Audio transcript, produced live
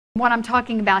What I'm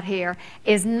talking about here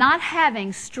is not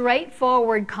having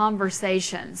straightforward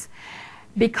conversations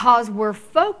because we're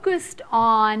focused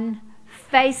on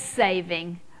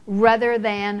face-saving rather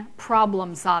than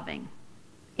problem-solving.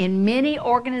 In many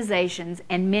organizations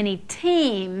and many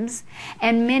teams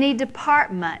and many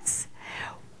departments,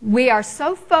 we are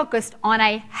so focused on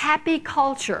a happy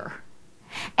culture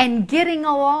and getting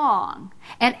along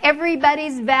and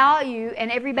everybody's value and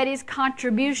everybody's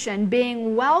contribution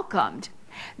being welcomed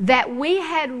that we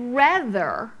had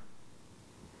rather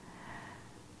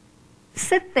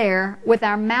sit there with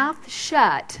our mouth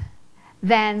shut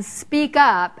than speak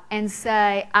up and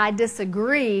say, I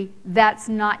disagree, that's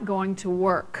not going to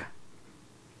work.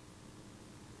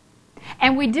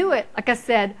 And we do it, like I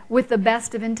said, with the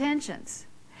best of intentions.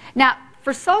 Now,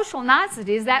 for social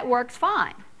niceties, that works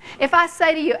fine. If I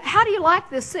say to you, how do you like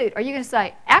this suit? Are you going to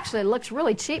say, actually, it looks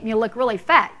really cheap and you look really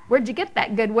fat. Where'd you get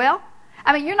that, Goodwill?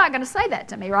 I mean, you're not going to say that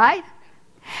to me, right?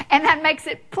 And that makes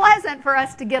it pleasant for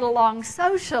us to get along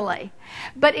socially.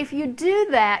 But if you do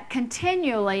that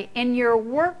continually in your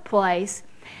workplace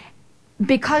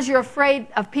because you're afraid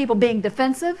of people being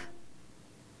defensive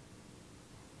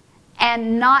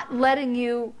and not letting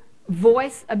you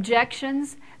voice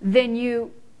objections, then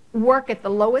you work at the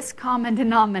lowest common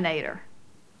denominator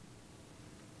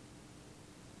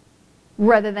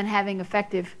rather than having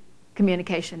effective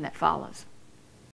communication that follows.